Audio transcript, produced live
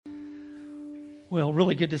Well,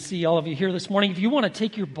 really good to see all of you here this morning. If you want to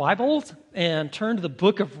take your Bibles and turn to the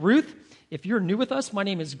book of Ruth, if you're new with us, my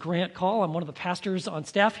name is Grant Call. I'm one of the pastors on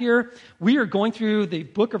staff here. We are going through the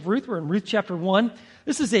book of Ruth. We're in Ruth chapter 1.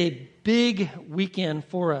 This is a big weekend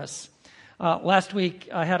for us. Last week,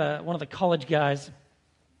 I had one of the college guys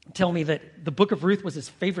tell me that the book of Ruth was his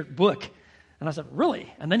favorite book. And I said,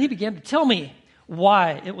 really? And then he began to tell me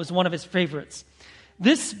why it was one of his favorites.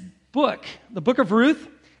 This book, the book of Ruth,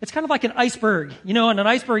 it's kind of like an iceberg. You know, in an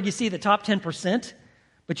iceberg, you see the top 10%,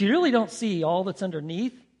 but you really don't see all that's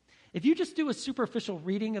underneath. If you just do a superficial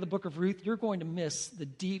reading of the book of Ruth, you're going to miss the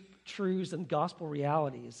deep truths and gospel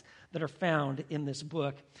realities that are found in this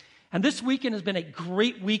book. And this weekend has been a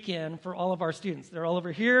great weekend for all of our students. They're all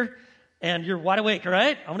over here, and you're wide awake, all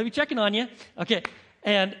right? I'm going to be checking on you. Okay.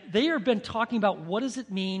 And they have been talking about what does it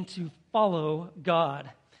mean to follow God.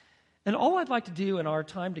 And all I'd like to do in our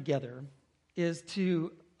time together is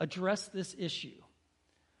to address this issue.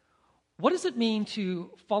 What does it mean to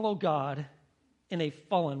follow God in a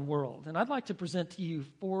fallen world? And I'd like to present to you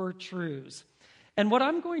 4 truths. And what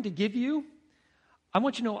I'm going to give you, I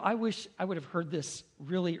want you to know, I wish I would have heard this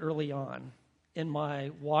really early on in my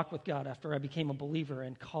walk with God after I became a believer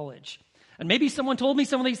in college. And maybe someone told me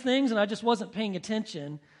some of these things and I just wasn't paying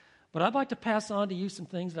attention, but I'd like to pass on to you some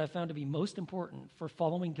things that I found to be most important for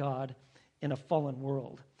following God in a fallen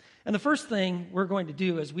world. And the first thing we're going to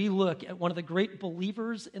do as we look at one of the great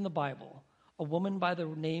believers in the Bible, a woman by the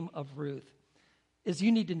name of Ruth, is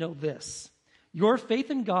you need to know this. Your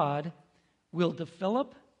faith in God will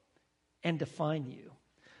develop and define you.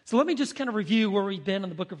 So let me just kind of review where we've been in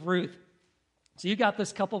the book of Ruth. So you got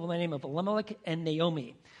this couple by the name of Elimelech and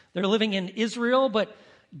Naomi. They're living in Israel, but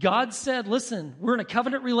God said, listen, we're in a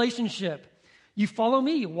covenant relationship. You follow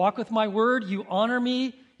me, you walk with my word, you honor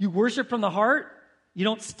me, you worship from the heart. You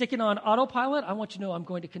don't stick it on autopilot. I want you to know I'm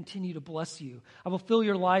going to continue to bless you. I will fill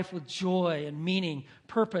your life with joy and meaning,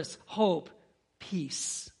 purpose, hope,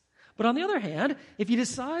 peace. But on the other hand, if you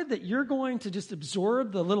decide that you're going to just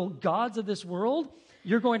absorb the little gods of this world,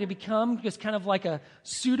 you're going to become just kind of like a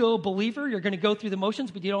pseudo-believer. You're going to go through the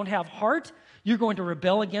motions, but you don't have heart. You're going to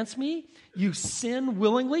rebel against me. You sin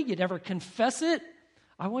willingly. You never confess it.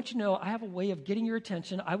 I want you to know I have a way of getting your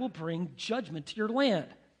attention. I will bring judgment to your land.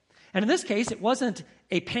 And in this case, it wasn't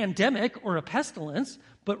a pandemic or a pestilence,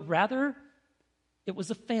 but rather it was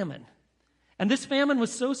a famine. And this famine was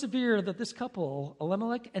so severe that this couple,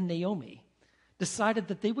 Elimelech and Naomi, decided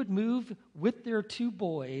that they would move with their 2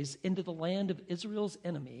 boys into the land of Israel's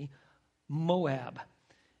enemy, Moab.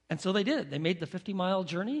 And so they did. They made the 50-mile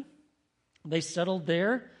journey. They settled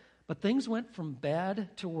there, but things went from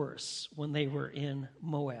bad to worse when they were in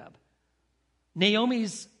Moab.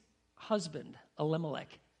 Naomi's husband,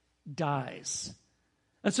 Elimelech, dies.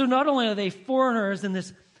 And so not only are they foreigners in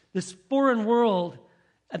this foreign world,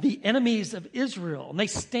 the enemies of Israel, and they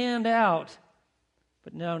stand out,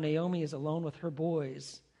 but now Naomi is alone with her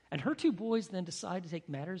boys. And her 2 boys then decide to take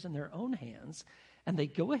matters in their own hands, and they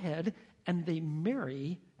go ahead and they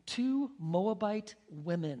marry 2 Moabite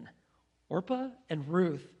women, Orpah and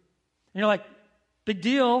Ruth. And you're like, big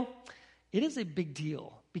deal. It is a big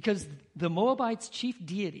deal because the Moabites' chief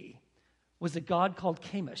deity was a god called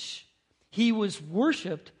Chemosh. He was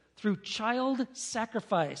worshipped through child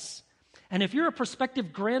sacrifice. And if you're a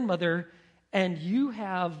prospective grandmother and you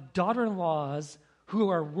have daughter-in-laws who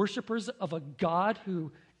are worshipers of a god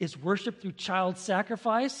who is worshipped through child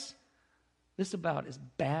sacrifice, this is about as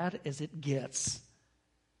bad as it gets.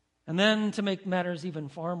 And then to make matters even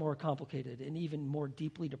far more complicated and even more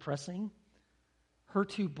deeply depressing, her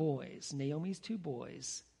 2 boys, Naomi's 2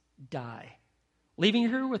 boys, die, leaving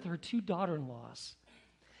her with her 2 daughter-in-laws.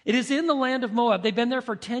 It is in the land of Moab, they've been there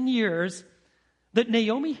for 10 years, that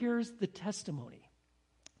Naomi hears the testimony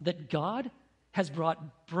that God has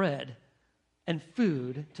brought bread and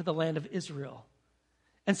food to the land of Israel.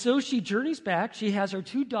 And so she journeys back. She has her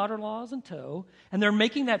 2 daughter-in-laws in tow, and they're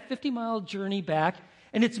making that 50-mile journey back.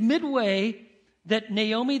 And it's midway that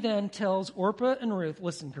Naomi then tells Orpah and Ruth,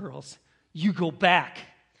 listen, girls, you go back.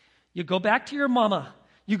 You go back to your mama.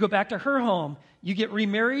 You go back to her home. You get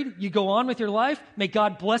remarried. You go on with your life. May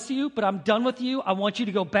God bless you, but I'm done with you. I want you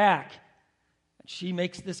to go back. And she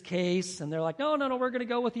makes this case, and they're like, no, we're going to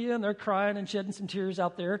go with you. And they're crying and shedding some tears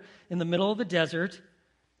out there in the middle of the desert.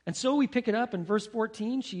 And so we pick it up in verse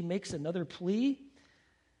 14. She makes another plea,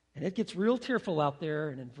 and it gets real tearful out there.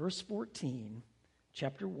 And in verse 14,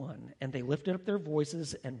 chapter 1, and they lifted up their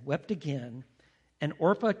voices and wept again. And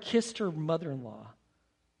Orpah kissed her mother-in-law,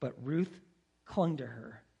 but Ruth clung to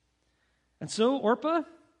her. And so Orpah,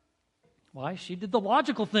 why? She did the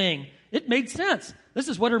logical thing. It made sense. This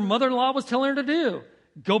is what her mother-in-law was telling her to do.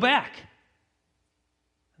 Go back.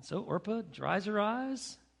 And so Orpah dries her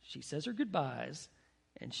eyes, she says her goodbyes,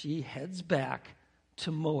 and she heads back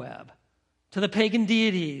to Moab, to the pagan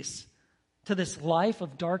deities, to this life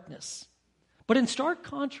of darkness. But in stark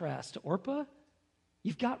contrast to Orpah,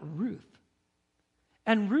 you've got Ruth.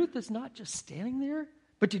 And Ruth is not just standing there,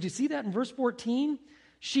 but did you see that in verse 14?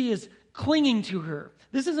 She is clinging to her.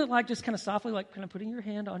 This isn't like just kind of softly, like kind of putting your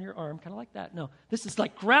hand on your arm, kind of like that. No, this is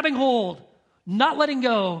like grabbing hold, not letting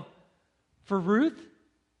go. For Ruth,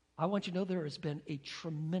 I want you to know there has been a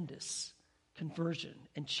tremendous conversion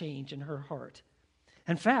and change in her heart.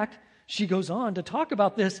 In fact, she goes on to talk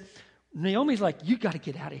about this. Naomi's like, you got to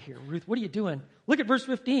get out of here, Ruth. What are you doing? Look at verse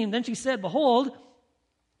 15. Then she said, behold,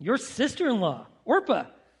 your sister-in-law, Orpah,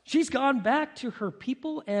 she's gone back to her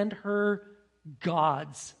people and her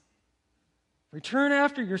gods. Return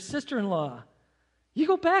after your sister-in-law. You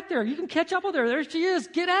go back there. You can catch up with her. There she is.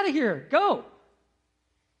 Get out of here. Go.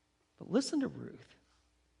 But listen to Ruth.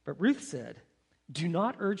 But Ruth said, do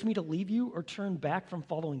not urge me to leave you or turn back from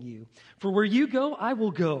following you. For where you go, I will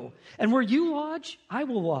go. And where you lodge, I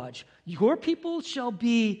will lodge. Your people shall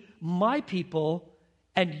be my people,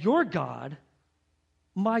 and your God,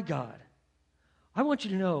 my God. I want you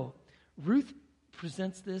to know, Ruth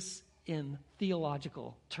presents this in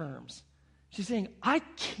theological terms. She's saying, I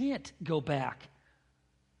can't go back.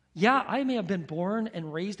 Yeah, I may have been born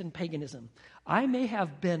and raised in paganism. I may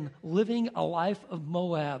have been living a life of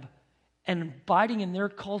Moab and abiding in their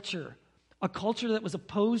culture, a culture that was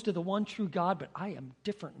opposed to the one true God, but I am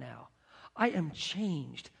different now. I am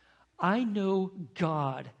changed. I know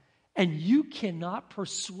God, and you cannot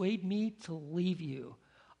persuade me to leave you.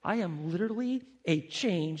 I am literally a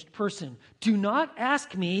changed person. Do not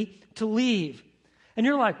ask me to leave. And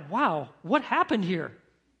you're like, wow, what happened here?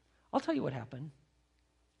 I'll tell you what happened.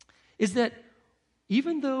 Is that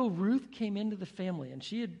even though Ruth came into the family and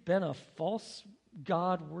she had been a false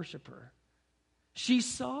God worshiper, she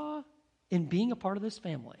saw in being a part of this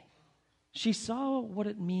family, she saw what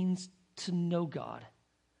it means to know God.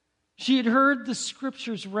 She had heard the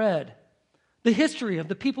scriptures read, the history of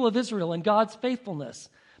the people of Israel and God's faithfulness.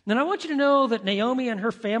 And I want you to know that Naomi and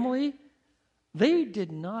her family, they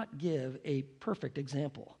did not give a perfect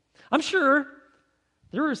example. I'm sure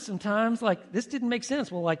there were some times like this didn't make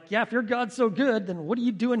sense. Well, like, yeah, if your God's so good, then what are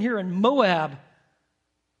you doing here in Moab?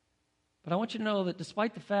 But I want you to know that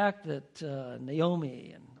despite the fact that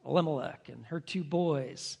Naomi and Elimelech and her two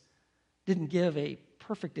boys didn't give a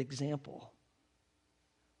perfect example,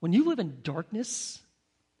 when you live in darkness,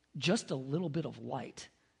 just a little bit of light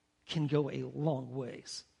can go a long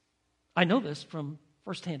ways. I know this from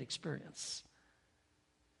firsthand experience.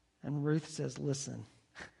 And Ruth says, listen,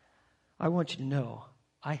 I want you to know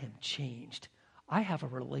I am changed. I have a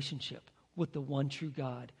relationship with the one true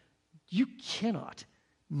God. You cannot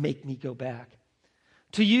make me go back.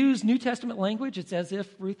 To use New Testament language, it's as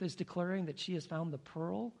if Ruth is declaring that she has found the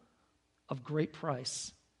pearl of great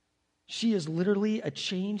price. She is literally a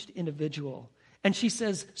changed individual. And she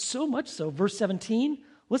says so much so, verse 17,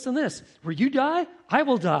 listen to this, where you die, I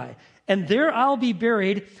will die, and there I'll be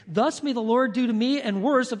buried. Thus may the Lord do to me, and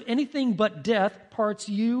worse, of anything but death parts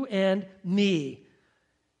you and me.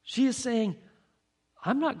 She is saying,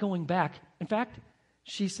 I'm not going back. In fact,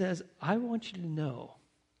 she says, I want you to know,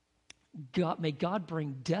 God, may God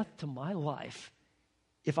bring death to my life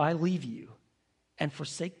if I leave you and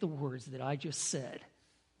forsake the words that I just said,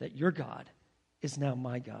 that your God is now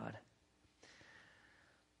my God.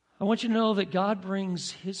 I want you to know that God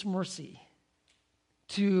brings his mercy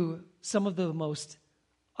to some of the most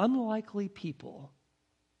unlikely people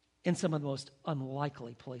in some of the most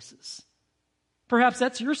unlikely places. Perhaps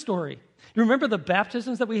that's your story. You remember the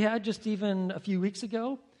baptisms that we had just even a few weeks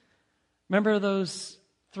ago? Remember those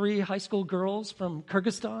 3 high school girls from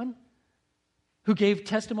Kyrgyzstan who gave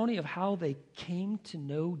testimony of how they came to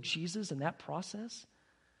know Jesus in that process?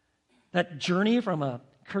 That journey from a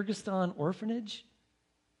Kyrgyzstan orphanage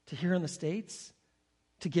to here in the States,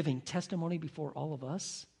 to giving testimony before all of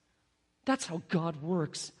us. That's how God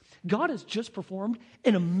works. God has just performed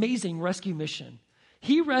an amazing rescue mission.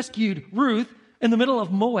 He rescued Ruth in the middle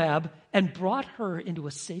of Moab and brought her into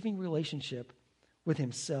a saving relationship with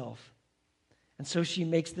himself. And so she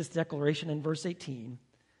makes this declaration in verse 18.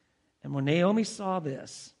 And when Naomi saw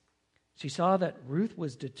this, she saw that Ruth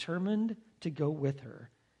was determined to go with her.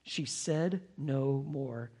 She said no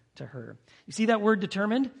more to her. You see that word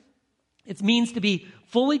determined? It means to be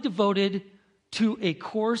fully devoted to a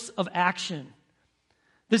course of action.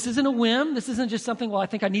 This isn't a whim. This isn't just something, well, I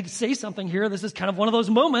think I need to say something here. This is kind of one of those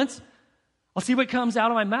moments. I'll see what comes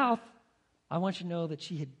out of my mouth. I want you to know that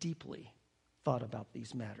she had deeply thought about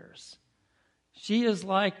these matters. She is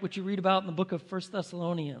like what you read about in the book of 1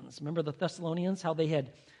 Thessalonians. Remember the Thessalonians, how they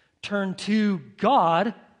had turned to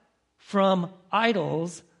God from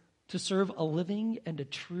idols to serve a living and a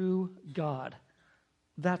true God.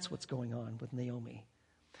 That's what's going on with Naomi.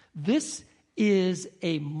 This is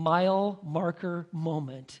a mile marker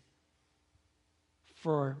moment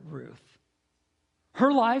for Ruth.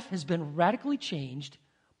 Her life has been radically changed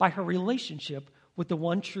by her relationship with the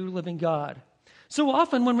one true living God. So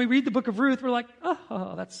often when we read the book of Ruth, we're like,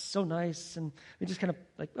 oh, that's so nice. And we just kind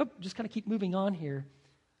of keep moving on here.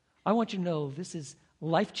 I want you to know this is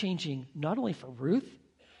life-changing not only for Ruth.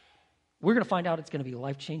 We're going to find out it's going to be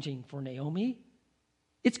life-changing for Naomi.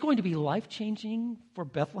 It's going to be life-changing for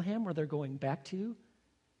Bethlehem, where they're going back to.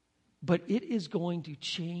 But it is going to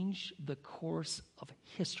change the course of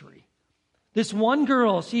history. This one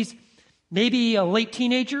girl, she's maybe a late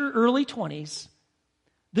teenager, early 20s.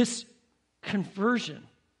 This conversion,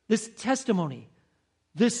 this testimony,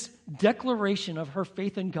 this declaration of her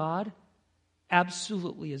faith in God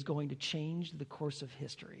absolutely is going to change the course of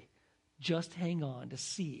history. Just hang on to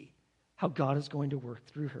see how God is going to work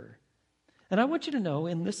through her. And I want you to know,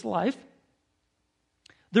 in this life,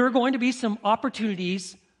 there are going to be some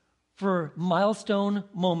opportunities for milestone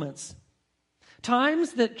moments.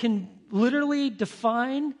 Times that can literally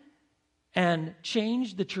define and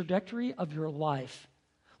change the trajectory of your life.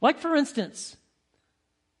 Like, for instance,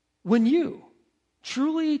 when you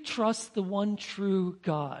truly trust the one true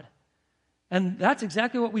God. And that's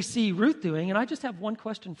exactly what we see Ruth doing. And I just have one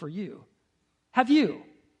question for you. Have you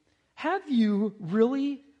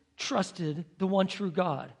really trusted the one true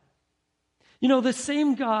God? You know, the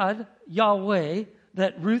same God, Yahweh,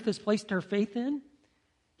 that Ruth has placed her faith in,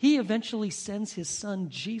 he eventually sends his son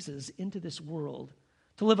Jesus into this world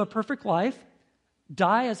to live a perfect life,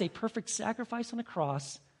 die as a perfect sacrifice on a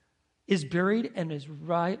cross, is buried and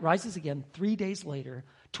rises again 3 days later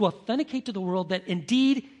to authenticate to the world that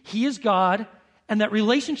indeed he is God and that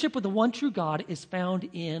relationship with the one true God is found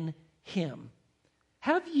in him.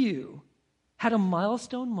 Have you had a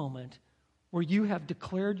milestone moment where you have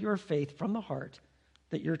declared your faith from the heart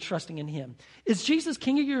that you're trusting in him? Is Jesus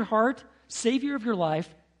King of your heart, Savior of your life,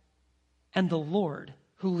 and the Lord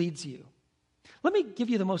who leads you? Let me give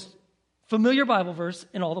you the most familiar Bible verse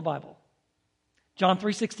in all the Bible. John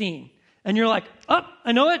 3:16. And you're like, oh,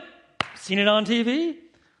 I know it. Seen it on TV.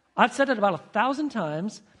 I've said it about 1,000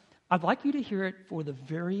 times. I'd like you to hear it for the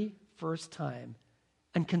very first time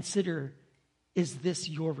and consider, is this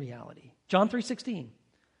your reality? John 3:16.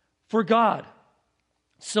 For God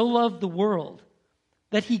so loved the world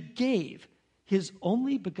that he gave his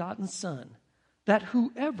only begotten Son, that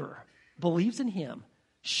whoever believes in him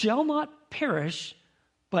shall not perish,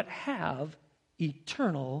 but have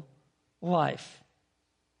eternal life.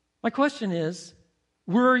 My question is,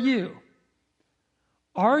 where are you?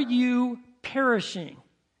 Are you perishing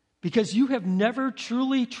because you have never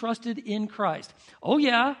truly trusted in Christ? Oh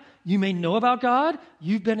yeah, you may know about God.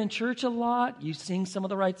 You've been in church a lot. You sing some of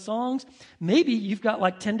the right songs. Maybe you've got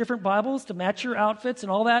like 10 different Bibles to match your outfits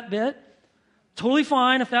and all that bit. Totally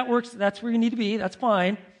fine if that works. That's where you need to be. That's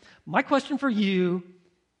fine. My question for you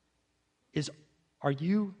is, are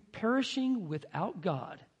you perishing without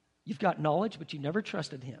God? You've got knowledge, but you never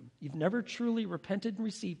trusted him. You've never truly repented and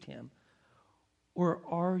received him. Or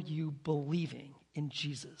are you believing in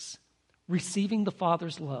Jesus, receiving the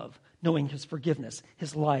Father's love, knowing his forgiveness,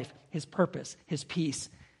 his life, his purpose, his peace,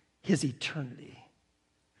 his eternity?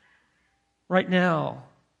 Right now,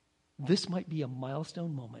 this might be a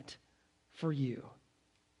milestone moment for you.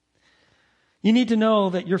 You need to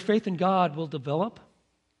know that your faith in God will develop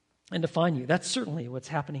and define you. That's certainly what's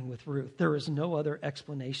happening with Ruth. There is no other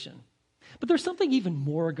explanation. But there's something even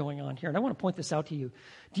more going on here, and I want to point this out to you.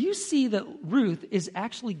 Do you see that Ruth is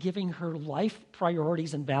actually giving her life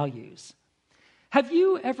priorities and values? Have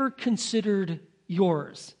you ever considered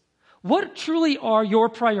yours? What truly are your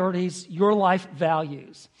priorities, your life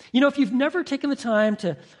values? You know, if you've never taken the time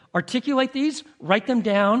to articulate these, write them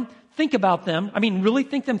down, think about them, really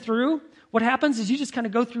think them through, what happens is you just kind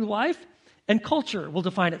of go through life, and culture will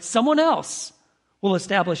define it. Someone else will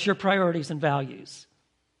establish your priorities and values.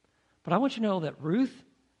 But I want you to know that Ruth,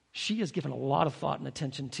 she has given a lot of thought and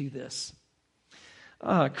attention to this.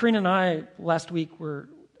 Karina and I, last week,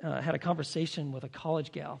 had a conversation with a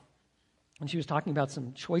college gal. And she was talking about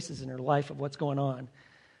some choices in her life of what's going on.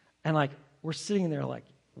 And we're sitting there like,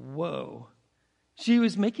 whoa. She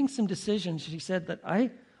was making some decisions. She said that I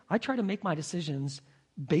try to make my decisions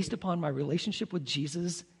based upon my relationship with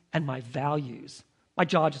Jesus and my values. My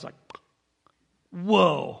jaw just like,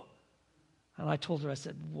 whoa. And I told her, I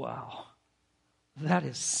said, wow, that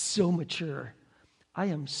is so mature. I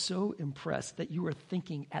am so impressed that you are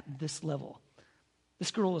thinking at this level.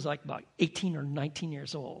 This girl is like about 18 or 19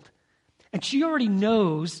 years old. And she already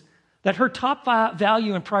knows that her top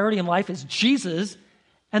value and priority in life is Jesus,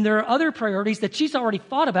 and there are other priorities that she's already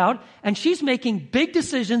thought about, and she's making big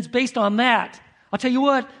decisions based on that. I'll tell you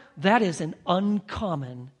what, that is an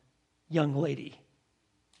uncommon young lady.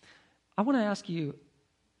 I want to ask you,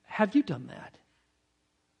 have you done that?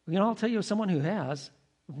 I'll tell you someone who has.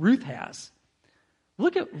 Ruth has.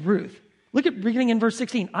 Look at Ruth. Look at beginning in verse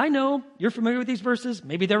 16. I know you're familiar with these verses.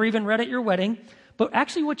 Maybe they're even read at your wedding. But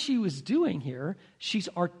actually what she was doing here, she's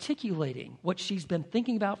articulating what she's been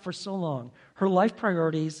thinking about for so long. Her life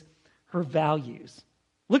priorities, her values.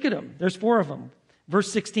 Look at them. There's 4 of them.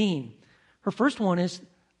 Verse 16. Her first one is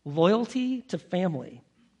loyalty to family.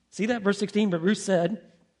 See that? Verse 16. But Ruth said,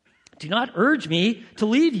 do not urge me to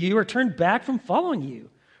leave you or turn back from following you.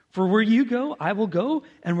 For where you go, I will go.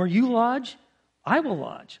 And where you lodge, I will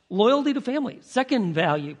lodge. Loyalty to family. Second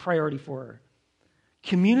value, priority for her.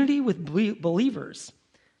 Community with believers.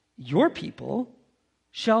 Your people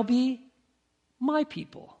shall be my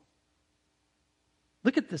people.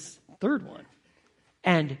 Look at this third one.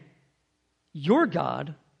 And your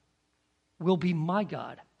God will be my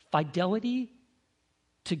God. Fidelity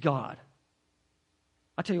to God.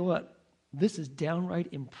 I'll tell you what, this is downright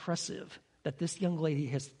impressive that this young lady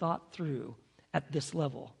has thought through at this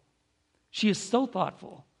level. She is so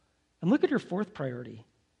thoughtful. And look at her fourth priority.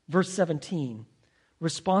 Verse 17.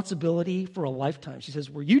 Responsibility for a lifetime. She says,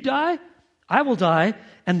 where you die, I will die,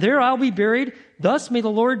 and there I'll be buried. Thus may the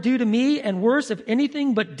Lord do to me, and worse, if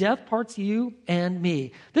anything but death parts you and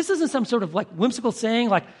me. This isn't some sort of like whimsical saying,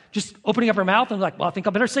 like just opening up her mouth and like, well, I think I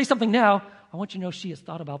better say something now. I want you to know she has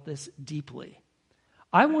thought about this deeply.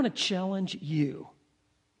 I want to challenge you.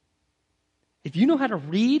 If you know how to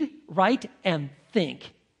read, write, and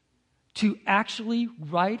think, to actually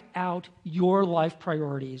write out your life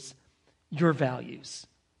priorities, your values.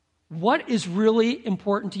 What is really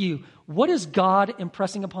important to you? What is God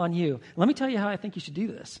impressing upon you? Let me tell you how I think you should do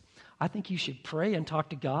this. I think you should pray and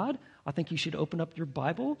talk to God. I think you should open up your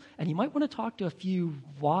Bible, and you might want to talk to a few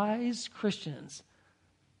wise Christians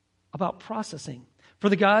about processing. For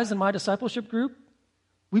the guys in my discipleship group,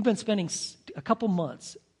 we've been spending a couple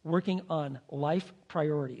months working on life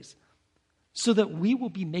priorities so that we will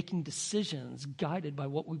be making decisions guided by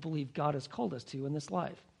what we believe God has called us to in this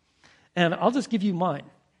life. And I'll just give you mine,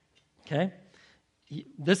 okay?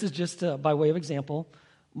 This is just by way of example.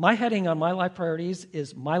 My heading on my life priorities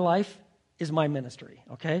is my life is my ministry,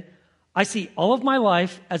 okay? I see all of my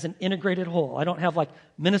life as an integrated whole. I don't have like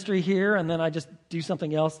ministry here and then I just do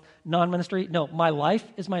something else, non-ministry. No, my life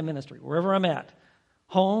is my ministry, wherever I'm at.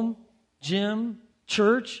 Home, gym,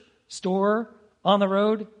 church, store, on the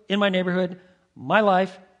road, in my neighborhood. My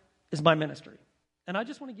life is my ministry. And I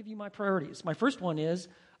just want to give you my priorities. My first one is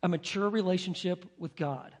a mature relationship with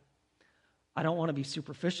God. I don't want to be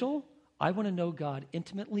superficial. I want to know God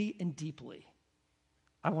intimately and deeply.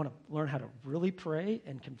 I want to learn how to really pray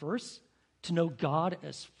and converse, to know God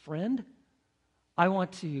as friend. I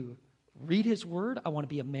want to read His Word. I want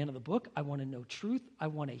to be a man of the book. I want to know truth. I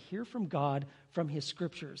want to hear from God from His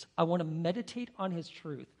Scriptures. I want to meditate on His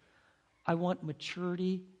truth. I want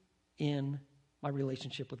maturity in my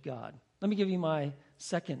relationship with God. Let me give you my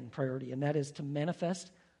second priority, and that is to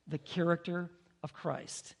manifest the character of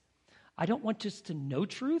Christ. I don't want just to know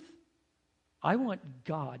truth. I want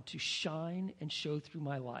God to shine and show through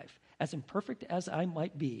my life. As imperfect as I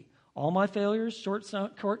might be, all my failures,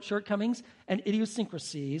 shortcomings, and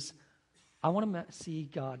idiosyncrasies, I want to see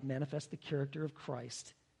God manifest the character of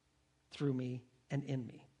Christ through me and in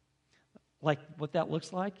me. Like what that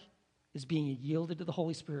looks like is being yielded to the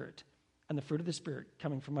Holy Spirit and the fruit of the Spirit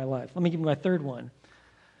coming from my life. Let me give you my third one.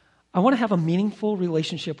 I want to have a meaningful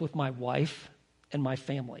relationship with my wife and my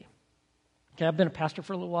family. Okay, I've been a pastor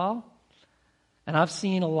for a little while, and I've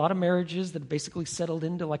seen a lot of marriages that basically settled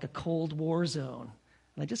into like a Cold War zone.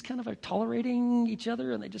 And they just kind of are tolerating each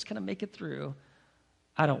other, and they just kind of make it through.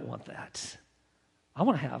 I don't want that. I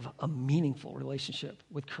want to have a meaningful relationship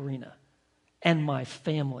with Karina and my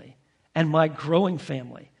family and my growing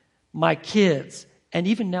family, my kids, and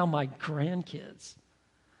even now my grandkids.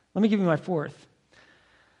 Let me give you my fourth.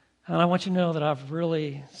 And I want you to know that I've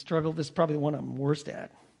really struggled. This is probably the one I'm worst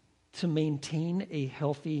at. To maintain a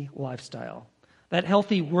healthy lifestyle. That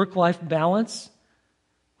healthy work-life balance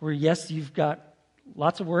where, yes, you've got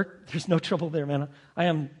lots of work. There's no trouble there, man. I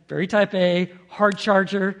am very type A, hard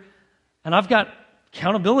charger, and I've got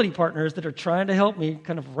accountability partners that are trying to help me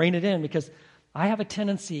kind of rein it in because I have a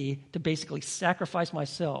tendency to basically sacrifice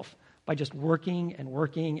myself by just working and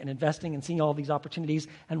investing and seeing all these opportunities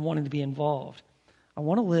and wanting to be involved. I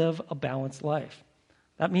want to live a balanced life.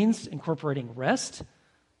 That means incorporating rest,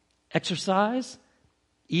 exercise,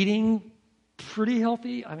 eating pretty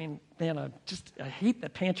healthy. I mean, man, I hate the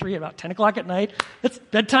pantry at about 10 o'clock at night. It's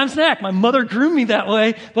bedtime snack. My mother groomed me that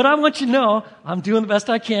way, but I want you to know I'm doing the best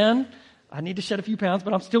I can. I need to shed a few pounds,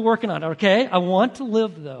 but I'm still working on it, okay? I want to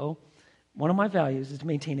live, though. One of my values is to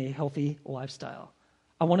maintain a healthy lifestyle.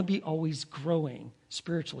 I want to be always growing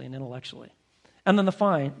spiritually and intellectually. And then the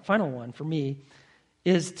final one for me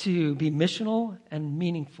is to be missional and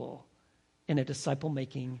meaningful in a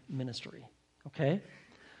disciple-making ministry, okay?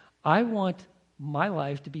 I want my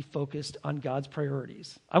life to be focused on God's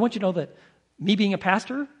priorities. I want you to know that me being a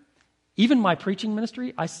pastor, even my preaching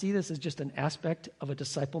ministry, I see this as just an aspect of a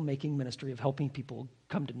disciple-making ministry of helping people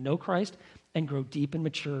come to know Christ and grow deep and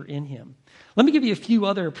mature in Him. Let me give you a few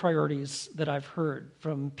other priorities that I've heard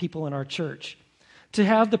from people in our church. To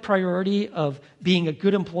have the priority of being a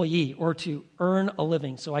good employee or to earn a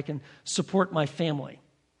living so I can support my family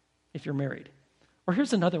if you're married. Or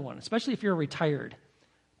here's another one, especially if you're retired,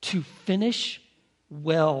 to finish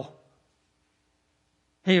well.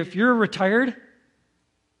 Hey, if you're retired,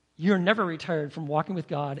 you're never retired from walking with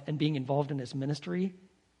God and being involved in His ministry.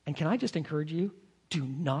 And can I just encourage you, do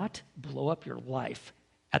not blow up your life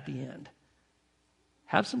at the end.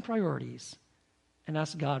 Have some priorities and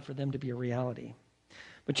ask God for them to be a reality.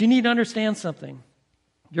 But you need to understand something.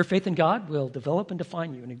 Your faith in God will develop and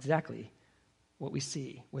define you in exactly what we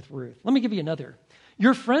see with Ruth. Let me give you another.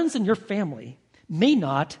 Your friends and your family may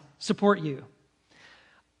not support you.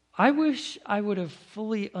 I wish I would have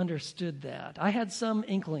fully understood that. I had some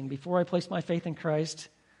inkling before I placed my faith in Christ,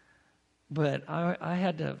 but I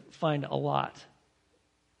had to find out a lot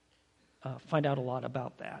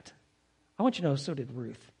about that. I want you to know, so did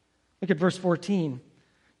Ruth. Look at verse 14.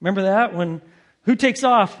 Remember that? Who takes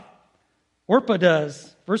off? Orpah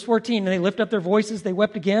does. Verse 14, and they lift up their voices, they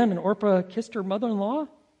wept again, and Orpah kissed her mother-in-law,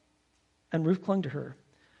 and Ruth clung to her.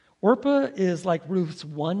 Orpah is like Ruth's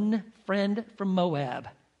one friend from Moab,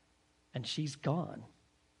 and she's gone.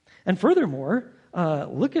 And furthermore,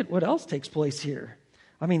 look at what else takes place here.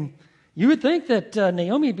 I mean, you would think that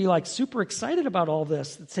Naomi would be like super excited about all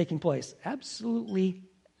this that's taking place. Absolutely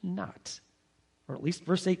not. Or at least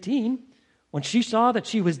verse 18, when she saw that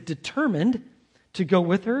she was determined to go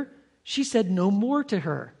with her, she said no more to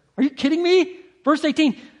her. Are you kidding me? Verse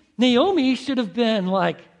 18, Naomi should have been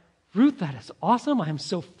like, Ruth, that is awesome. I am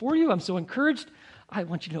so for you. I'm so encouraged. I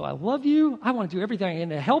want you to know I love you. I want to do everything I can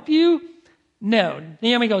to help you. No.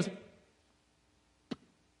 Naomi goes,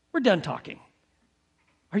 we're done talking.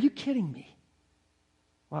 Are you kidding me?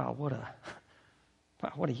 Wow, what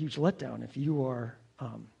a huge letdown if you are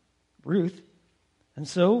Ruth. And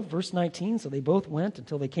so, verse 19, so they both went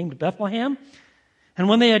until they came to Bethlehem. And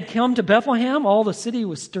when they had come to Bethlehem, all the city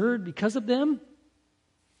was stirred because of them.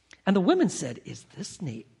 And the women said, is this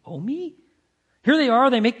Naomi? Here they are,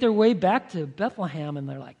 they make their way back to Bethlehem, and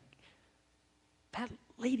they're like, that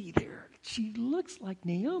lady there, she looks like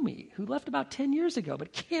Naomi, who left about 10 years ago, but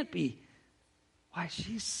it can't be. Why,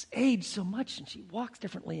 she's aged so much, and she walks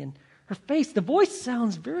differently, and her face, the voice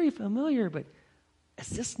sounds very familiar, but is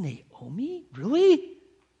this Naomi? Really?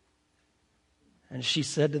 And she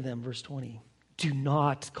said to them, verse 20, do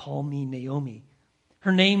not call me Naomi.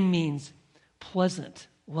 Her name means pleasant,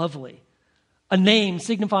 lovely. A name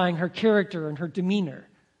signifying her character and her demeanor.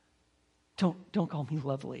 Don't call me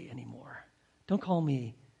lovely anymore. Don't call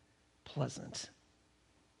me pleasant.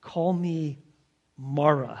 Call me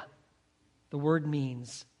Mara. The word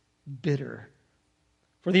means bitter.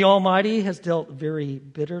 For the Almighty has dealt very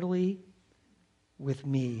bitterly with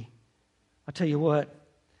me. I'll tell you what,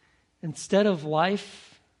 instead of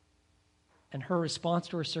life and her response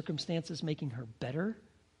to her circumstances making her better,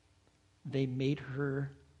 they made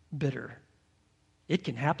her bitter. It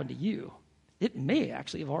can happen to you. It may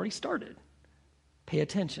actually have already started. Pay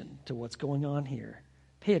attention to what's going on here.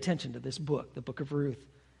 Pay attention to this book, the book of Ruth.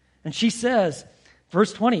 And she says,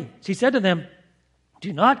 verse 20, she said to them,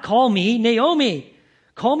 do not call me Naomi.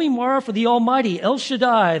 Call me Mara, for the Almighty, El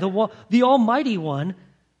Shaddai, the Almighty One,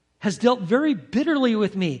 has dealt very bitterly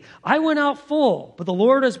with me. I went out full, but the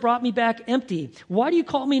Lord has brought me back empty. Why do you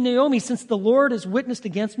call me Naomi, since the Lord has witnessed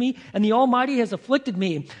against me and the Almighty has afflicted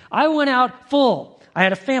me? I went out full. I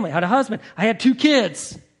had a family, I had a husband, I had 2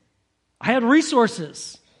 kids. I had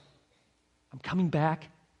resources. I'm coming back,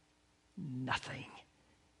 nothing.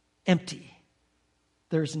 Empty.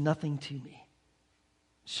 There's nothing to me.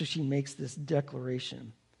 So she makes this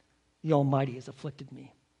declaration. The Almighty has afflicted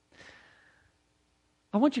me.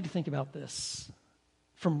 I want you to think about this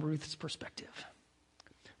from Ruth's perspective.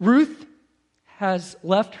 Ruth has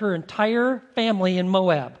left her entire family in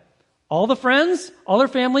Moab, All the friends, all their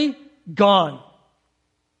family, gone.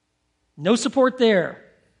 No support there.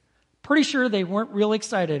 Pretty sure they weren't real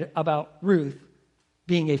excited about Ruth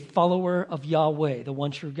being a follower of Yahweh, the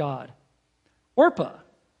one true God. Orpah,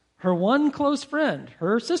 her one close friend,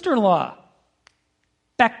 her sister-in-law,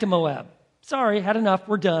 back to Moab. Sorry, had enough,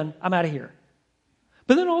 we're done, I'm out of here.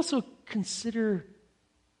 But then also consider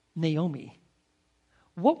Naomi.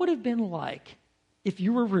 What would it have been like if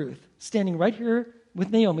you were Ruth, standing right here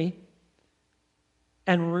with Naomi,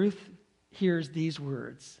 and Ruth hears these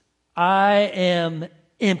words, I am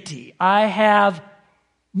empty. I have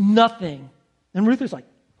nothing. And Ruth is like,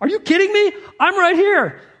 are you kidding me? I'm right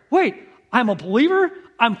here. Wait, I'm a believer.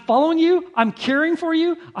 I'm following you. I'm caring for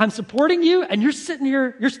you. I'm supporting you. And you're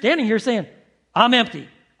standing here saying, I'm empty.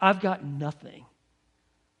 I've got nothing.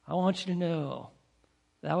 I want you to know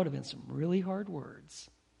that would have been some really hard words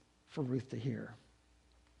for Ruth to hear.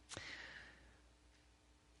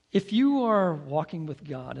 If you are walking with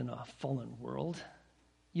God in a fallen world,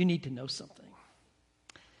 you need to know something.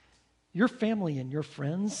 Your family and your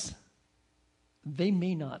friends, they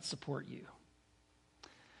may not support you.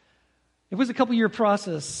 It was a couple-year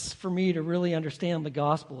process for me to really understand the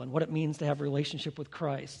gospel and what it means to have a relationship with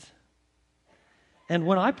Christ. And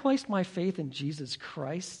when I placed my faith in Jesus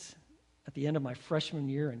Christ at the end of my freshman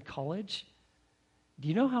year in college, do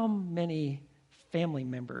you know how many family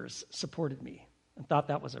members supported me and thought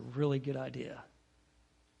that was a really good idea?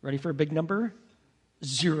 Ready for a big number?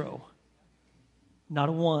 0. Not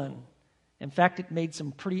a 1. In fact, it made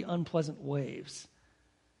some pretty unpleasant waves.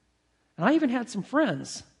 And I even had some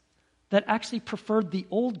friends that actually preferred the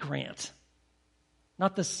old Grant,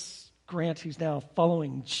 not this Grant who's now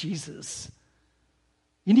following Jesus.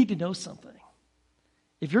 You need to know something.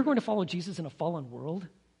 If you're going to follow Jesus in a fallen world,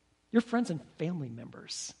 your friends and family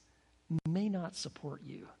members may not support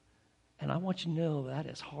you. And I want you to know that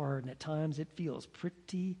is hard, and at times it feels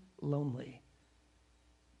pretty lonely.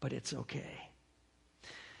 But it's okay.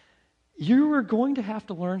 You are going to have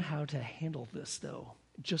to learn how to handle this, though,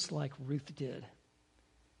 just like Ruth did.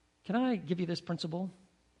 Can I give you this principle?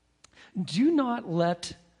 Do not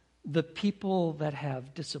let the people that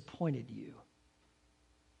have disappointed you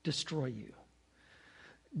destroy you.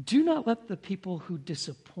 Do not let the people who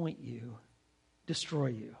disappoint you destroy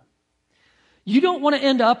you. You don't want to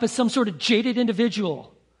end up as some sort of jaded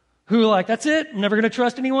individual who like, that's it, I'm never going to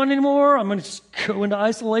trust anyone anymore. I'm going to just go into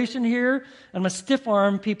isolation here. I'm going to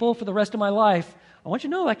stiff-arm people for the rest of my life. I want you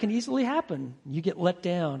to know that can easily happen. You get let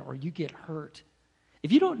down or you get hurt.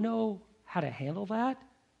 If you don't know how to handle that,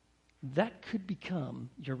 that could become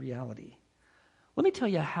your reality. Let me tell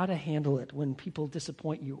you how to handle it when people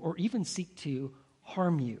disappoint you or even seek to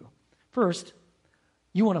harm you. First,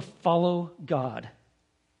 you want to follow God.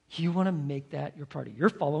 You want to make that your priority. You're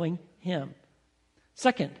following Him.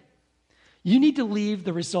 Second, you need to leave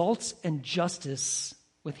the results and justice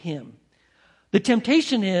with Him. The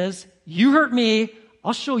temptation is, you hurt me,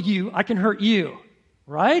 I'll show you I can hurt you,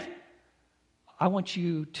 right? I want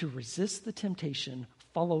you to resist the temptation,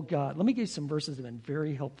 follow God. Let me give you some verses that have been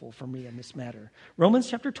very helpful for me in this matter. Romans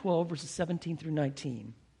chapter 12, verses 17 through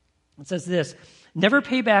 19. It says this, never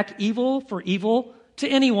pay back evil for evil to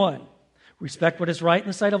anyone. Respect what is right in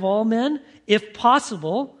the sight of all men. If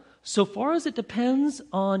possible, so far as it depends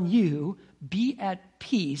on you, be at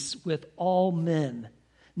peace with all men.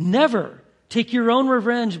 Never take your own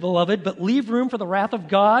revenge, beloved, but leave room for the wrath of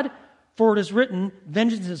God. For it is written,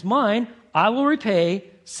 vengeance is mine, I will repay,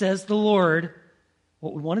 says the Lord.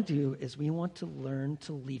 What we want to do is we want to learn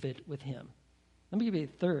to leave it with Him. Let me give you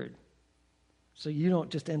a third, so you don't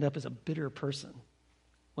just end up as a bitter person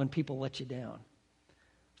when people let you down.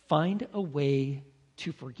 Find a way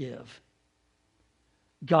to forgive.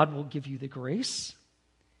 God will give you the grace.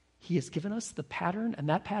 He has given us the pattern, and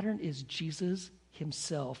that pattern is Jesus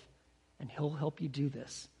Himself, and He'll help you do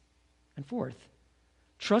this. And fourth,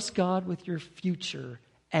 trust God with your future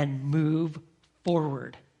and move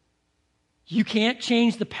forward. You can't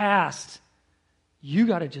change the past. You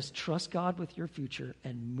got to just trust God with your future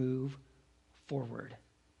and move forward.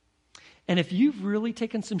 And if you've really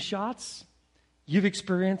taken some shots, you've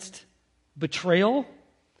experienced betrayal,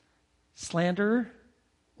 slander,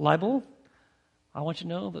 libel, I want you to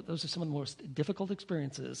know that those are some of the most difficult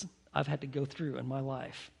experiences I've had to go through in my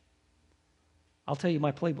life. I'll tell you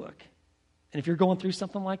my playbook. And if you're going through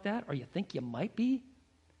something like that, or you think you might be,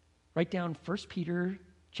 write down 1 Peter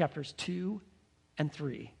chapters 2 and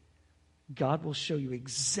 3. God will show you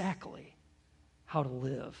exactly how to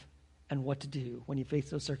live and what to do when you face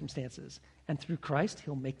those circumstances. And through Christ,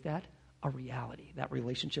 He'll make that a reality, that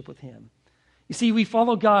relationship with Him. You see, we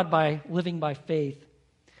follow God by living by faith.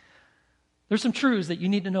 There's some truths that you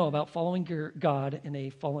need to know about following God in a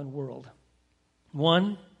fallen world.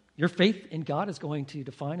 One, your faith in God is going to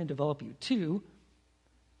define and develop you. Two,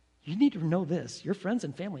 you need to know this. Your friends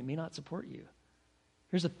and family may not support you.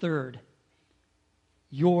 Here's a third.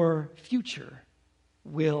 Your future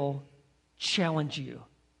will challenge you.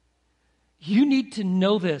 You need to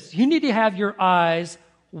know this. You need to have your eyes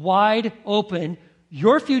wide open.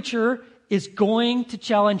 Your future is going to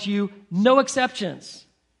challenge you, no exceptions.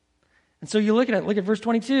 And so you look at verse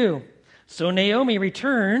 22. So Naomi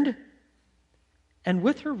returned, and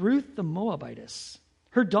with her Ruth the Moabitess,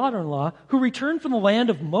 her daughter-in-law, who returned from the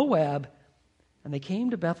land of Moab, and they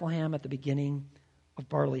came to Bethlehem at the beginning of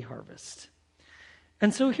barley harvest.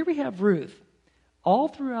 And so here we have Ruth. All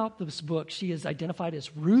throughout this book, she is identified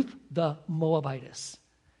as Ruth the Moabitess.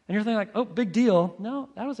 And you're thinking like, oh, big deal. No,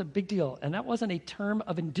 that was a big deal. And that wasn't a term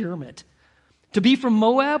of endearment. To be from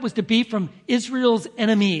Moab was to be from Israel's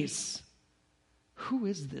enemies. Who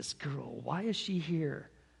is this girl? Why is she here?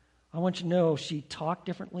 I want you to know she talked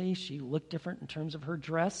differently. She looked different in terms of her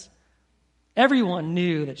dress. Everyone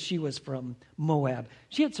knew that she was from Moab.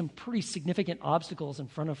 She had some pretty significant obstacles in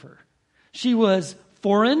front of her. She was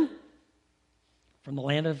foreign, from the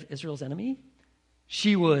land of Israel's enemy.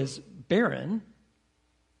 She was barren,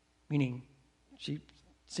 meaning she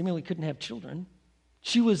seemingly couldn't have children.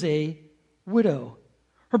 She was a widow.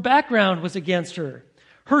 Her background was against her.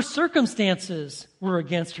 Her circumstances were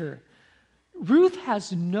against her. Ruth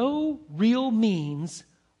has no real means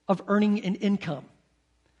of earning an income.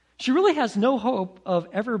 She really has no hope of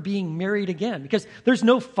ever being married again because there's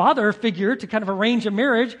no father figure to kind of arrange a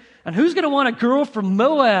marriage. And who's going to want a girl from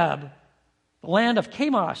Moab, the land of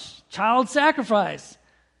Chemosh, child sacrifice?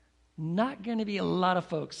 Not going to be a lot of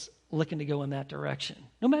folks looking to go in that direction,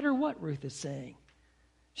 no matter what Ruth is saying.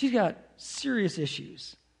 She's got serious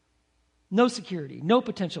issues. No security, no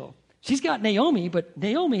potential. She's got Naomi, but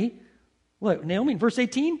Naomi in verse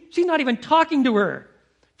 18, she's not even talking to her.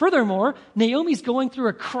 Furthermore, Naomi's going through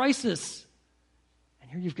a crisis. And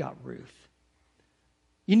here you've got Ruth.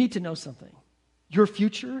 You need to know something. Your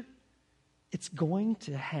future, it's going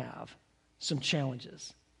to have some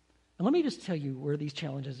challenges. And let me just tell you where these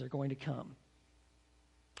challenges are going to come.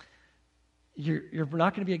 You're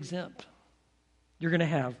not going to be exempt. You're going to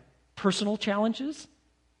have personal challenges.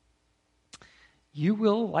 You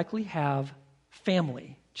will likely have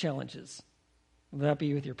family challenges. Whether that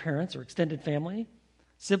be with your parents or extended family,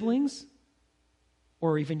 siblings,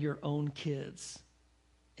 or even your own kids.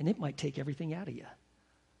 And it might take everything out of you.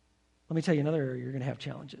 Let me tell you another area you're going to have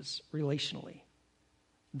challenges relationally.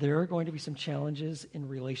 There are going to be some challenges in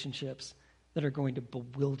relationships that are going to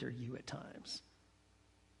bewilder you at times.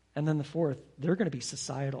 And then the fourth, there are going to be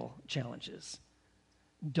societal challenges.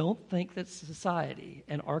 Don't think that society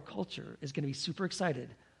and our culture is going to be super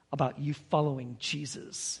excited about you following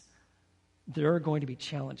Jesus. There are going to be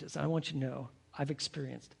challenges. I want you to know I've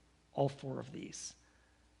experienced all four of these.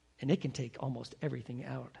 And it can take almost everything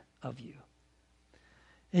out of you.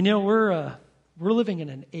 And we're living in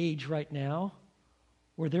an age right now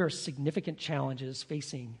where there are significant challenges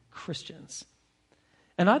facing Christians.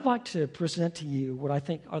 And I'd like to present to you what I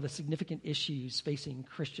think are the significant issues facing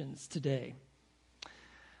Christians today.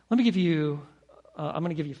 I'm going to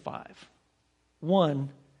give you 5. One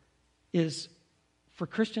is, for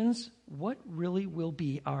Christians, what really will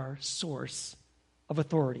be our source of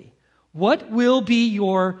authority? What will be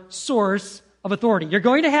your source of authority? You're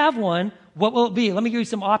going to have one. What will it be? Let me give you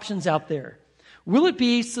some options out there. Will it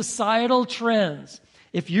be societal trends?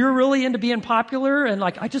 If you're really into being popular and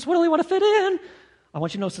I just really want to fit in, I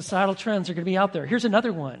want you to know societal trends are going to be out there. Here's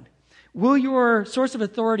another one. Will your source of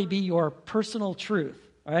authority be your personal truth?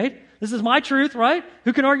 Right? This is my truth, right?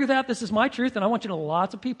 Who can argue that? This is my truth. And I want you to know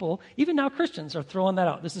lots of people, even now Christians, are throwing that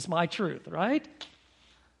out. This is my truth, right?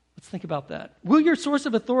 Let's think about that. Will your source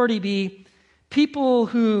of authority be people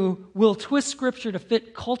who will twist Scripture to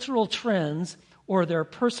fit cultural trends or their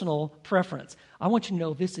personal preference? I want you to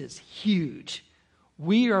know this is huge.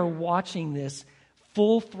 We are watching this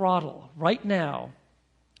full throttle right now,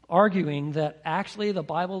 arguing that actually the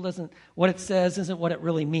Bible what it says isn't what it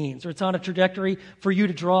really means, or it's on a trajectory for you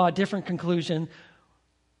to draw a different conclusion.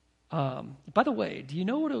 By the way, do you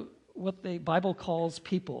know what the Bible calls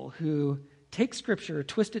people who take Scripture,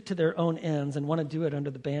 twist it to their own ends, and want to do it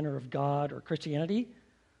under the banner of God or Christianity?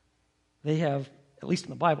 They have, at least in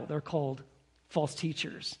the Bible, they're called false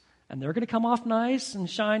teachers. And they're going to come off nice and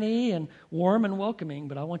shiny and warm and welcoming,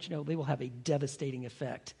 but I want you to know they will have a devastating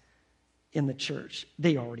effect in the church.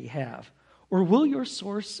 They already have. Or will your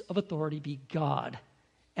source of authority be God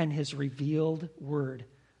and His revealed word?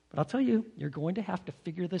 But I'll tell you, you're going to have to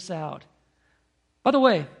figure this out. By the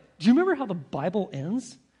way, do you remember how the Bible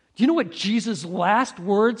ends? Do you know what Jesus' last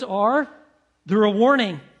words are? They're a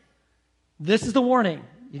warning. This is the warning.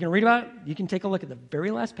 You can read about it. You can take a look at the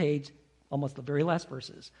very last page, almost the very last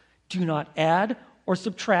verses. Do not add or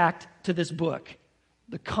subtract to this book.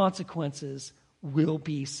 The consequences will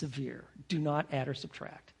be severe. Do not add or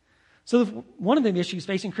subtract. So one of the issues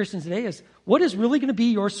facing Christians today is, what is really going to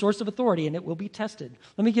be your source of authority? And it will be tested.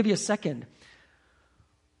 Let me give you a second.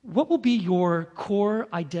 What will be your core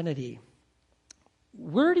identity?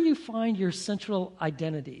 Where do you find your central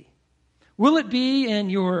identity? Will it be in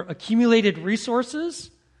your accumulated resources?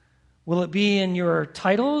 Will it be in your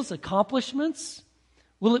titles, accomplishments?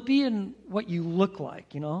 Will it be in what you look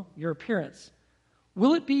like, your appearance?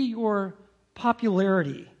 Will it be your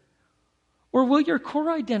popularity? Or will your core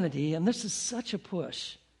identity, and this is such a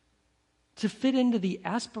push, to fit into the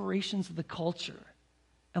aspirations of the culture?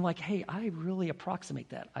 And hey, I really approximate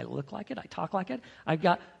that. I look like it. I talk like it.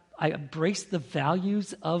 I embrace the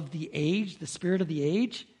values of the age, the spirit of the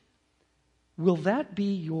age. Will that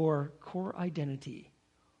be your core identity?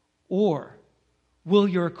 Or will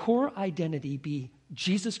your core identity be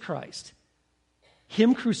Jesus Christ,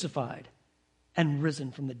 Him crucified and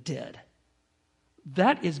risen from the dead?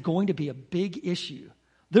 That is going to be a big issue.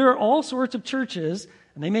 There are all sorts of churches,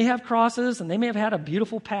 and they may have crosses, and they may have had a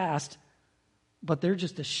beautiful past, but they're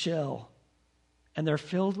just a shell. And they're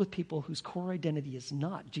filled with people whose core identity is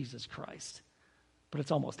not Jesus Christ, but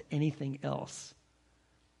it's almost anything else.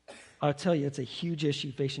 I'll tell you, it's a huge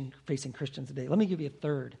issue facing Christians today. Let me give you a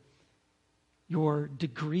third. Your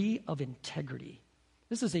degree of integrity.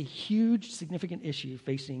 This is a huge, significant issue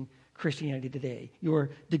facing Christianity today.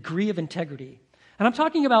 Your degree of integrity. And I'm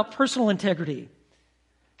talking about personal integrity.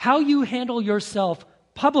 How you handle yourself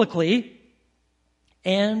publicly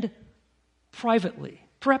and privately.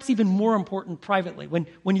 Perhaps even more important, privately,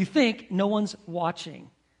 when you think no one's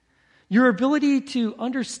watching. Your ability to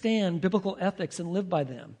understand biblical ethics and live by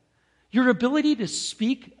them. Your ability to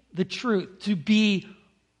speak the truth, to be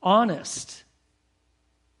honest.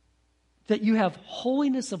 That you have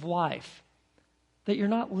holiness of life. That you're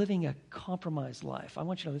not living a compromised life. I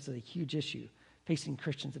want you to know this is a huge issue facing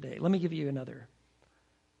Christians today. Let me give you another.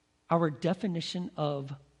 Our definition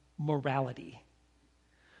of morality.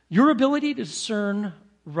 Your ability to discern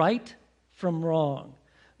right from wrong.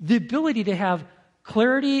 The ability to have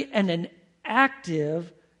clarity and an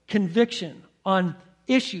active conviction on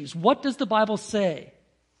issues. What does the Bible say?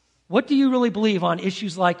 What do you really believe on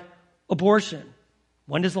issues like abortion?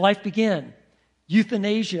 When does life begin?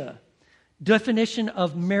 Euthanasia. Definition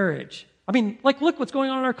of marriage. Look what's going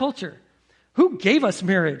on in our culture. Who gave us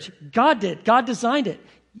marriage? God did. God designed it.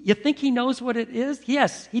 You think He knows what it is?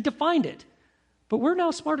 Yes, He defined it. But we're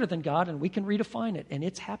now smarter than God, and we can redefine it, and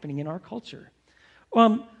it's happening in our culture.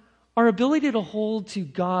 Our ability to hold to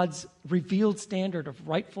God's revealed standard of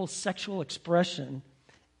rightful sexual expression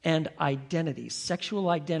and identity, sexual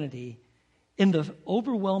identity, in the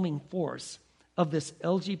overwhelming force of this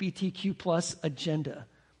LGBTQ plus agenda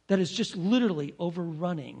that is just literally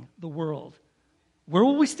overrunning the world. Where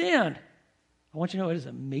will we stand? I want you to know it is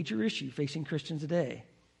a major issue facing Christians today.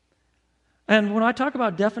 And when I talk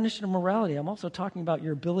about definition of morality, I'm also talking about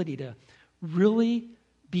your ability to really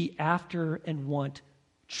be after and want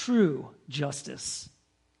true justice.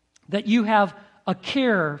 That you have a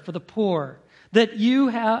care for the poor. That you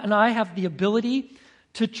have, and I have the ability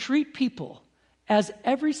to treat people as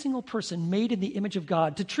every single person made in the image of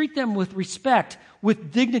God, to treat them with respect,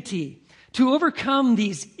 with dignity, to overcome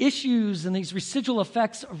these issues and these residual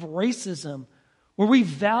effects of racism, where we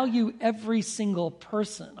value every single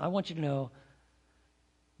person. I want you to know,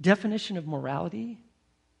 definition of morality,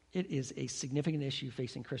 it is a significant issue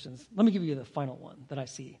facing Christians. Let me give you the final one that I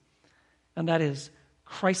see, and that is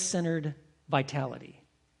Christ-centered vitality.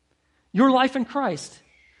 Your life in Christ.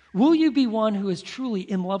 Will you be one who is truly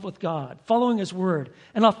in love with God, following His word,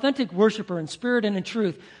 an authentic worshiper in spirit and in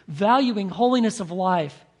truth, valuing holiness of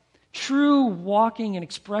life, true walking and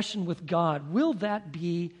expression with God? Will that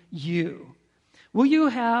be you? Will you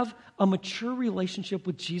have a mature relationship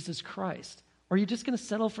with Jesus Christ? Or are you just going to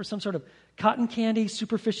settle for some sort of cotton candy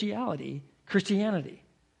superficiality, Christianity?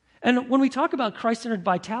 And when we talk about Christ-centered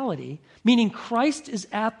vitality, meaning Christ is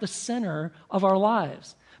at the center of our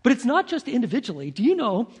lives. But it's not just individually. Do you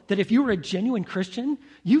know that if you were a genuine Christian,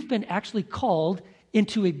 you've been actually called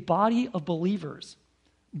into a body of believers?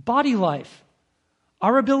 Body life.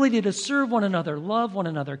 Our ability to serve one another, love one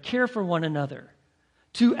another, care for one another.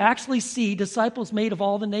 To actually see disciples made of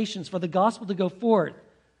all the nations for the gospel to go forth.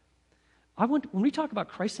 When we talk about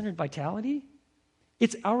Christ-centered vitality,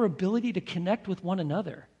 it's our ability to connect with one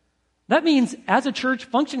another. That means as a church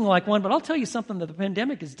functioning like one, but I'll tell you something that the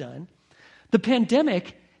pandemic has done. The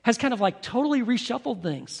pandemic has kind of like totally reshuffled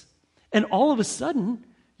things. And all of a sudden,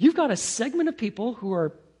 you've got a segment of people who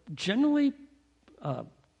are generally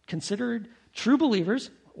considered true believers,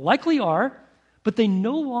 likely are, but they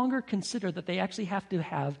no longer consider that they actually have to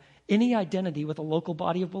have any identity with a local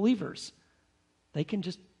body of believers. They can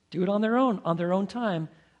just do it on their own time.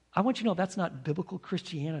 I want you to know that's not biblical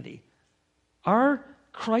Christianity. Our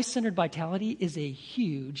Christ-centered vitality is a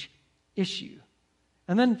huge issue.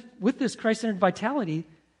 And then with this Christ-centered vitality,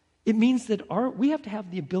 it means that we have to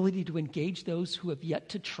have the ability to engage those who have yet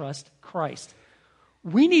to trust Christ.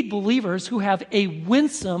 We need believers who have a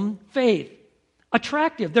winsome faith,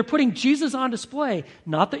 attractive. They're putting Jesus on display.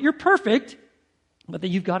 Not that you're perfect, but that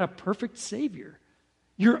you've got a perfect Savior.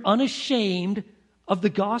 You're unashamed of the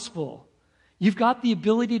gospel. You've got the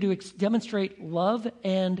ability to demonstrate love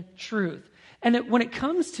and truth. And when it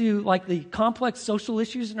comes to like the complex social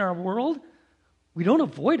issues in our world, we don't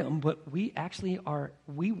avoid them, but we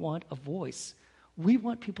want a voice. We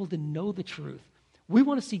want people to know the truth. We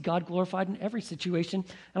want to see God glorified in every situation.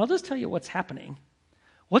 And I'll just tell you what's happening.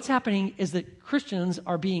 What's happening is that Christians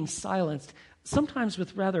are being silenced, sometimes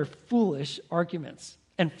with rather foolish arguments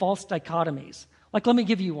and false dichotomies. Like, let me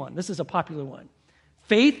give you one. This is a popular one.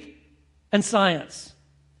 Faith and science.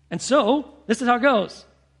 And so, this is how it goes.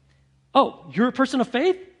 Oh, you're a person of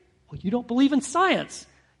faith? Well, you don't believe in science.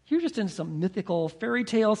 You're just into some mythical fairy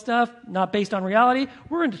tale stuff, not based on reality.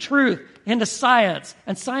 We're into truth, into science.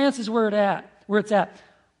 And science is where it's at.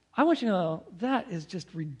 I want you to know that is just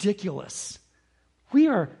ridiculous. We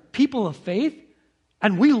are people of faith,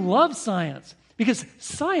 and we love science because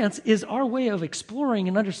science is our way of exploring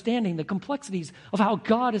and understanding the complexities of how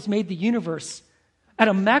God has made the universe at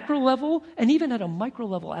a macro level and even at a micro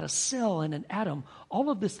level, at a cell and an atom. All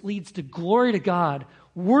of this leads to glory to God,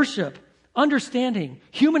 worship, understanding,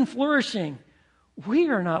 human flourishing. We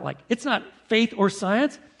are not it's not faith or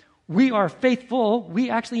science. We are faithful. We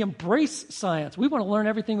actually embrace science. We want to learn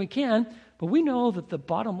everything we can, but we know that the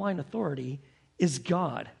bottom line authority is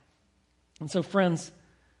God. And so, friends,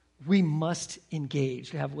 we must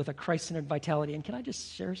engage with a Christ-centered vitality. And can I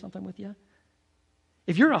just share something with you?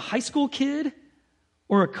 If you're a high school kid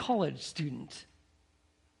or a college student,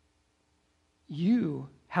 you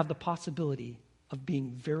have the possibility of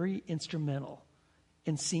being very instrumental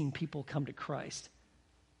in seeing people come to Christ.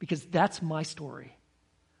 Because that's my story.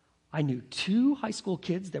 I knew 2 high school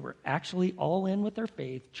kids that were actually all in with their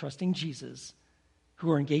faith, trusting Jesus, who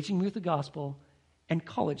were engaging me with the gospel, and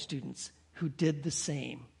college students who did the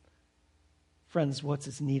same. Friends,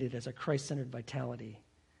 what's needed is a Christ-centered vitality.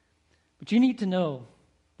 But you need to know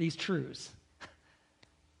these truths.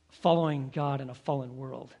 Following God in a fallen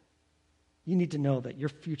world, you need to know that your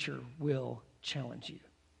future will challenge you.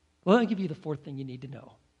 Well, let me give you the 4th thing you need to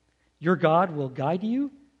know. Your God will guide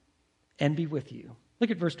you and be with you.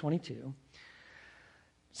 Look at verse 22.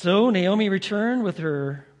 So Naomi returned with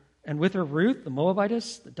her Ruth, the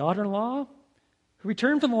Moabitess, the daughter-in-law, who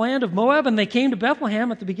returned from the land of Moab, and they came to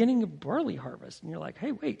Bethlehem at the beginning of barley harvest. And you're like,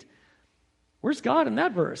 hey, wait, where's God in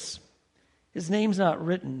that verse? His name's not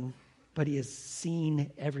written, but he is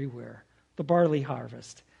seen everywhere. The barley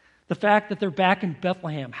harvest. The fact that they're back in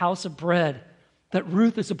Bethlehem, house of bread, that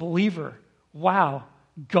Ruth is a believer. Wow,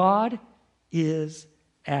 God is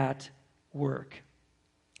at work.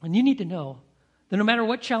 And you need to know that no matter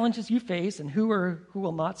what challenges you face and who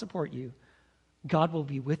will not support you, God will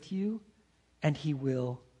be with you and he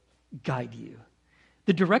will guide you.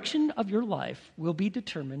 The direction of your life will be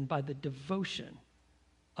determined by the devotion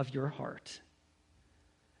of your heart.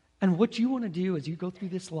 And what you want to do as you go through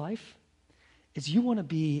this life is you want to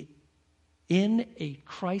be in a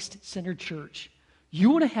Christ-centered church. You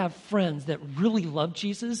want to have friends that really love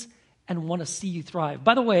Jesus and want to see you thrive.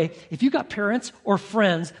 By the way, if you got parents or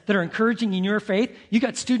friends that are encouraging you in your faith, you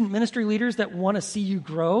got student ministry leaders that want to see you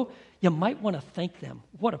grow, you might want to thank them.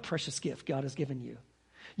 What a precious gift God has given you.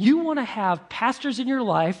 You want to have pastors in your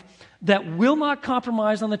life that will not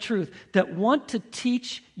compromise on the truth, that want to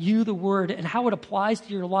teach you the word and how it applies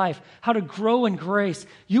to your life, how to grow in grace.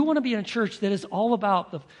 You want to be in a church that is all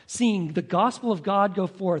about seeing the gospel of God go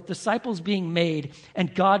forth, disciples being made,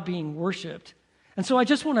 and God being worshiped. And so I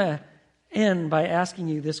just want to end by asking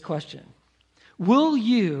you this question. Will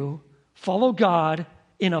you follow God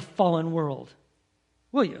in a fallen world?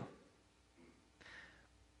 Will you?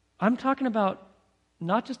 I'm talking about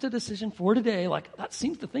not just a decision for today, like that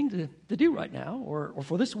seems the thing to do right now, or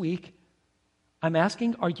for this week. I'm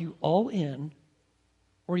asking, are you all in,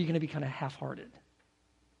 or are you going to be kind of half-hearted?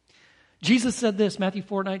 Jesus said this, Matthew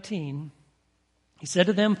 4:19. He said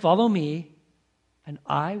to them, follow me, and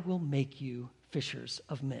I will make you fishers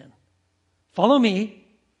of men. Follow me,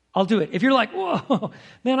 I'll do it. If you're like, whoa,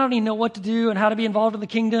 man, I don't even know what to do and how to be involved in the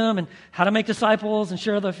kingdom and how to make disciples and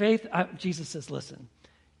share the faith, Jesus says, listen,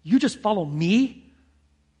 you just follow me,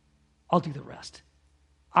 I'll do the rest.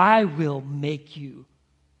 I will make you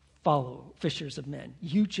follow fishers of men.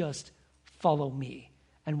 You just follow me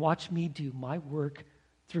and watch me do my work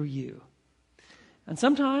through you. And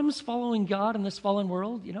sometimes following God in this fallen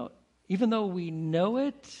world, even though we know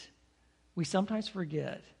it, we sometimes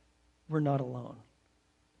forget we're not alone.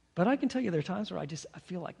 But I can tell you there are times where I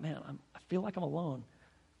feel like, man, I feel like I'm alone.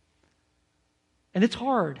 And it's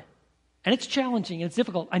hard, and it's challenging, and it's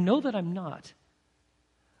difficult. I know that I'm not.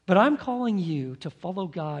 But I'm calling you to follow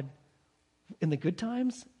God in the good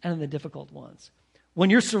times and in the difficult ones. When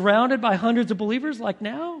you're surrounded by hundreds of believers like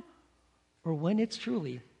now, or when it's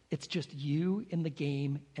just you in the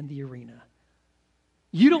game and the arena.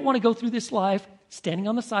 You don't want to go through this life standing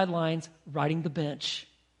on the sidelines, riding the bench.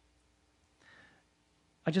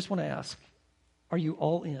 I just want to ask, are you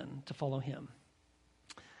all in to follow him?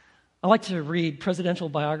 I like to read presidential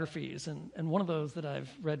biographies, and one of those that I've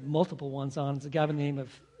read multiple ones on is a guy by the name of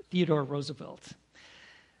Theodore Roosevelt.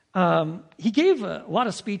 He gave a lot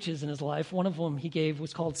of speeches in his life. One of them he gave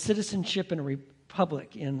was called Citizenship in a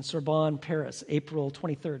Republic in Sorbonne, Paris, April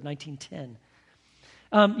 23rd, 1910.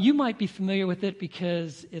 You might be familiar with it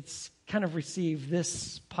because it's kind of received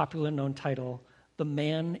this popular known title, The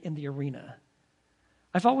Man in the Arena.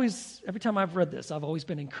 Every time I've read this, I've always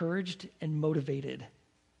been encouraged and motivated.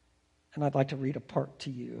 And I'd like to read a part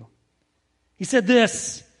to you. He said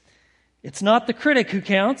this, "It's not the critic who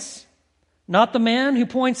counts, not the man who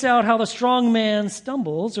points out how the strong man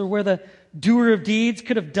stumbles or where the doer of deeds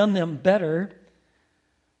could have done them better.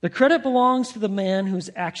 The credit belongs to the man who's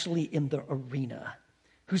actually in the arena,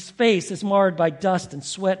 whose face is marred by dust and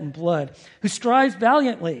sweat and blood, who strives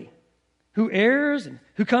valiantly, who errs and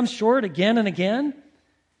who comes short again and again,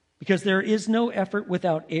 because there is no effort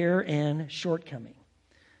without error and shortcoming.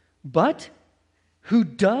 But who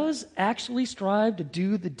does actually strive to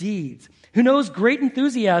do the deeds, who knows great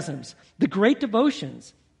enthusiasms, the great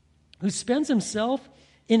devotions, who spends himself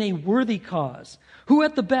in a worthy cause, who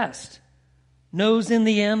at the best knows in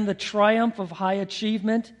the end the triumph of high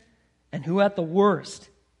achievement, and who at the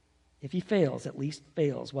worst, if he fails, at least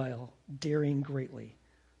fails while daring greatly,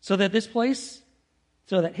 so that his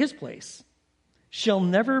place shall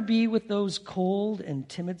never be with those cold and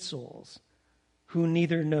timid souls who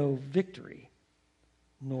neither know victory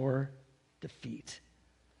nor defeat."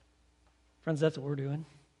 Friends, that's what we're doing.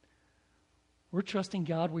 We're trusting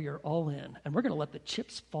God. We are all in, and we're going to let the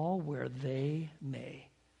chips fall where they may.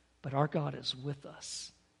 But our God is with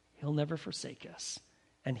us. He'll never forsake us,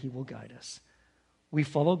 and he will guide us. We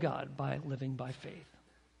follow God by living by faith.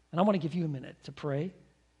 And I want to give you a minute to pray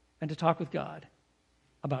and to talk with God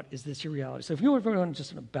about, is this your reality? So if you everyone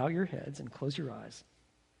just want to bow your heads and close your eyes.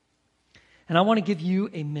 And I want to give you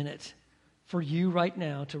a minute for you right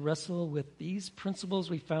now to wrestle with these principles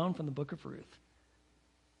we found from the book of Ruth.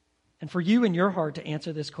 And for you in your heart to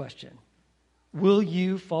answer this question: will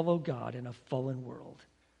you follow God in a fallen world?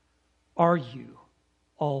 Are you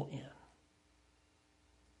all in?